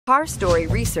Car Story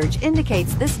research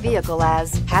indicates this vehicle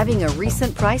as having a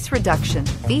recent price reduction.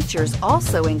 Features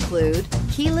also include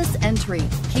keyless entry,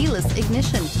 keyless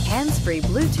ignition, hands-free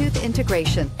Bluetooth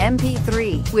integration,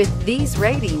 MP3. With these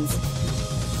ratings,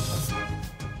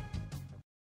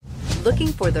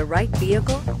 looking for the right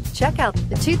vehicle? Check out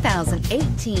the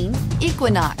 2018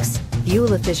 Equinox.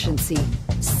 Fuel efficiency,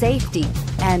 safety,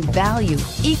 and value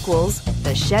equals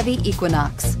the Chevy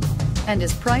Equinox, and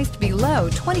is priced below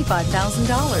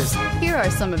 $25,000. Here are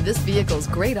some of this vehicle's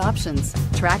great options: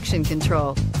 traction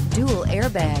control, dual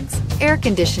airbags, air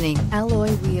conditioning, alloy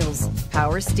wheels,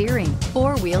 power steering,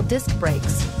 four-wheel disc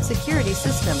brakes, security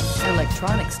system,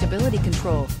 electronic stability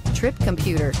control, trip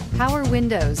computer, power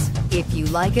windows. If you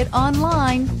like it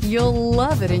online, you'll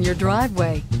love it in your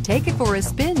driveway. Take it for a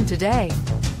spin today.